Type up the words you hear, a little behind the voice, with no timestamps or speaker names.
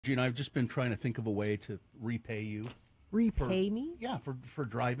Gina, I've just been trying to think of a way to repay you. Repay me? Yeah, for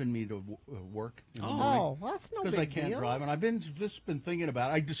driving me to work. In the morning. Oh, well, that's no big deal. Because I can't drive, and I've just been thinking about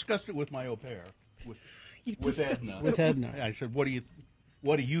it. I discussed it with my au pair, with Edna. it. With Edna. I said, "What do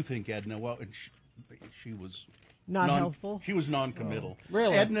you think, Edna?" Well, and she was Not helpful? She was non-committal. Oh,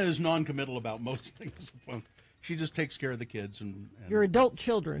 really? Edna is non-committal about most things. She just takes care of the kids and Your adult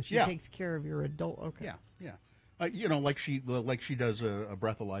children. She Yeah. takes care of your adult. Okay. yeah, yeah. Like she does a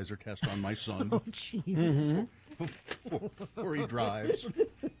breathalyzer test on my son. Oh, jeez. Before he drives.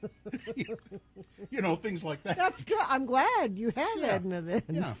 Things like that. That's true. I'm glad you have Yeah. Edna then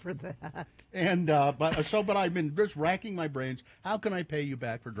Yeah. for that. And but I've been just racking my brains. How can I pay you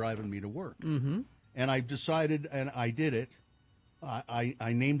back for driving me to work? Mm-hmm. And I've decided, and I did it.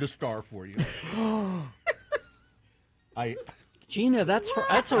 I named a star for you. Gina, that's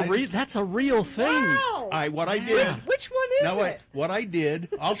a real thing. Wow. What I did. Which one is Now it? what I did,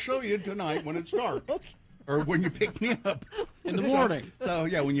 I'll show you tonight when it's dark. Okay. Or when you pick me up. In the morning. So,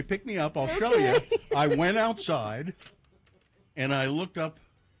 yeah, when you pick me up, I'll show you. I went outside, and I looked up,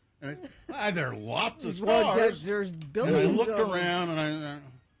 and there are lots of Well, stars. there's And billions. I looked of them. around, and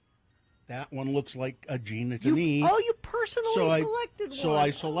that one looks like a Gina to me. You personally selected one. So I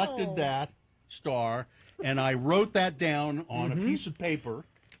selected Oh. that star, and I wrote that down on a piece of paper,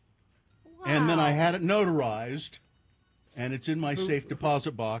 and then I had it notarized. And it's in my safe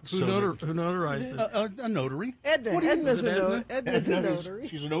deposit box. Who notarized it? A notary. Edna's Edna? Edna's a notary.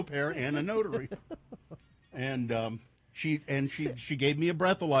 She's an au pair and a notary. And she gave me a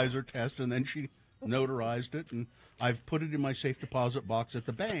breathalyzer test, and then she notarized it, and I've put it in my safe deposit box at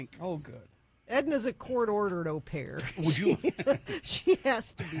the bank. Oh, good. Edna's a court-ordered au pair. Would you? She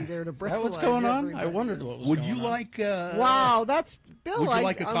has to be there to breathalyze Is that what's going on? everybody. I wondered what was Would going you on. like? Wow, that's Bill. Would you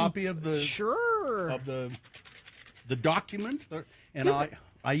like a copy of the Sure. of the document? And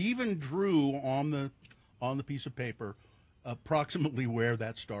I even drew on the piece of paper approximately where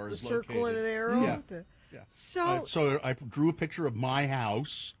that star the is located. circle and an arrow. Yeah. Yeah. So I drew a picture of my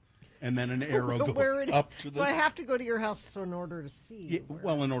house, and then an arrow where going up to the. So I have to go to your house in order to see. Yeah, where-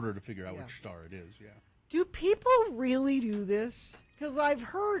 well, in order to figure out Yeah. which star it is, yeah. Do people really do this? Because I've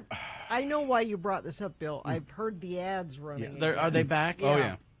heard. I know why you brought this up, Bill. I've heard the ads running. Are they back? Oh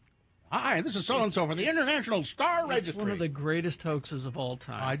yeah. Hi, this is so and so for the International Star It's Registry. one of the greatest hoaxes of all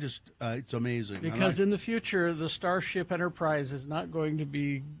time. It's amazing. Because in the future, the Starship Enterprise is not going to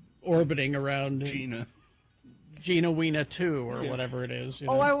be orbiting around Gina. Weena 2 or whatever it is. You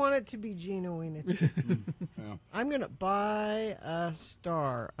know? Oh, I want it to be Gina Weena. Yeah. I'm gonna buy a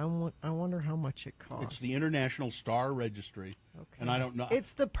star. I wonder how much it costs. It's the International Star Registry, and I don't know.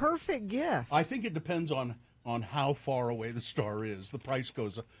 It's the perfect gift. I think it depends on how far away the star is. The price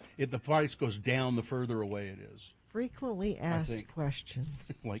goes down the further away it is. Frequently asked think.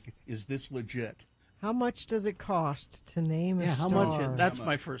 questions. Like, is this legit? How much does it cost to name a how star? much? That's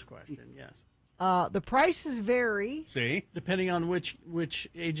my first question. Yes. The prices vary. See? Depending on which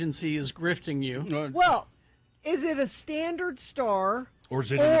agency is grifting you. Well, is it a standard star Or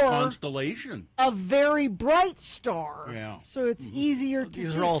is it in a constellation? a very bright star? Yeah. So it's easier to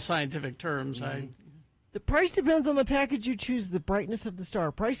These see. are all scientific terms. The price depends on the package you choose, the brightness of the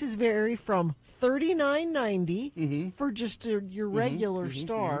star. Prices vary from $39.90 for just your regular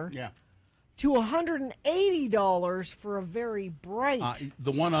star Yeah. to $180 for a very bright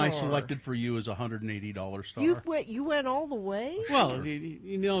The one I star. selected for you is a $180 star. You went all the way? Well,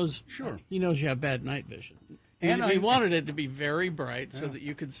 he knows. Sure. He knows you have bad night vision. And he I- wanted it to be very bright so that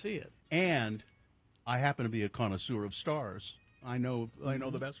you could see it. And I happen to be a connoisseur of stars. I know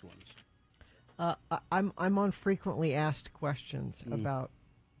the best ones. I'm on frequently asked questions about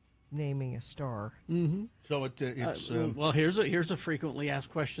naming a star. So it's Well, here's a frequently asked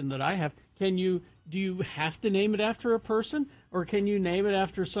question that I have. Do you have to name it after a person, or can you name it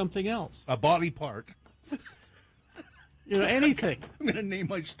after something else? a body part. Anything. I'm going to name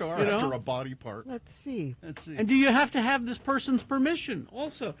my star You know? after a body part. Let's see. Let's see. And do you have to have this person's permission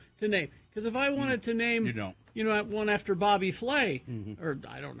also to name? Because if I wanted to name, You don't. One after Bobby Flay, or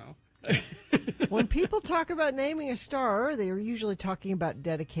I don't know. When people talk about naming a star, they are usually talking about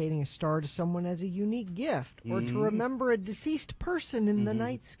dedicating a star to someone as a unique gift or to remember a deceased person in the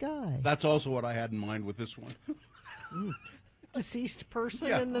night sky. That's also what I had in mind with this one. Deceased person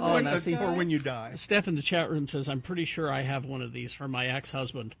Yeah. in the Oh, night and I see- sky? Or when you die. Steph in the chat room says, I'm pretty sure I have one of these for my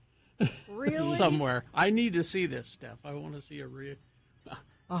ex-husband Really? somewhere. I need to see this, Steph. I want to see a real.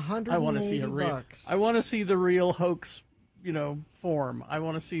 $180. I want to see a real. I want to see the real hoax, form. I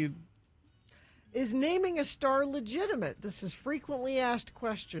want to see. Is naming a star legitimate? This is frequently asked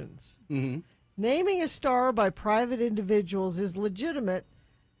questions. Mm-hmm. Naming a star by private individuals is legitimate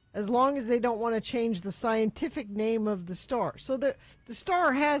as long as they don't want to change the scientific name of the star. So the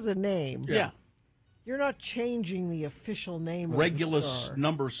star has a name. Yeah. You're not changing the official name of the Regulus star.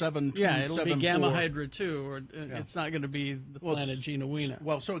 number 7274. Yeah, it'll be Gamma Hydra 2, or it's not going to be the planet Gina Wiener.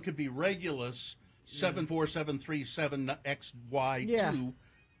 Well, so it could be Regulus 74737XY2, Yeah.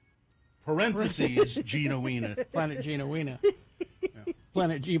 parentheses, Gina Wiener. Planet Gina Wiener.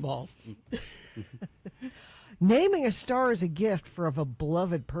 Planet G-Balls. Naming a star as a gift for a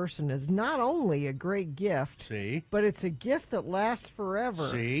beloved person is not only a great gift, See? but it's a gift that lasts forever.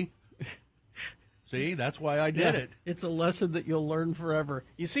 See? See, that's why I did it. It's a lesson that you'll learn forever.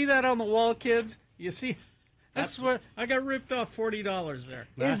 You see that on the wall, kids? You see? That's what I got ripped off $40 there.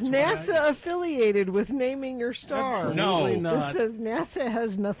 Is NASA affiliated with naming your star? Absolutely No. not. This says NASA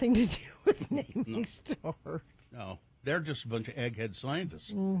has nothing to do with naming stars. No, they're just a bunch of egghead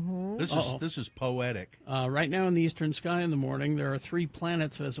scientists. Mm-hmm. This is poetic. Right now in the eastern sky in the morning, there are 3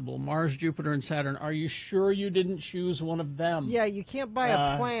 planets visible: Mars, Jupiter, and Saturn. Are you sure you didn't choose one of them? Yeah, you can't buy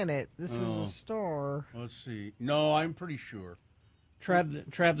a planet. This is a star. Let's see. No, I'm pretty sure.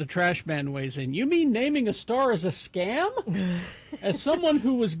 Trav the trash man weighs in. You mean naming a star is a scam? As someone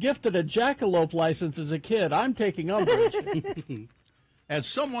who was gifted a jackalope license as a kid, I'm taking umbrage. As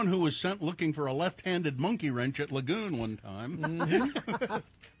someone who was sent looking for a left-handed monkey wrench at Lagoon one time.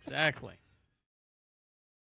 Exactly.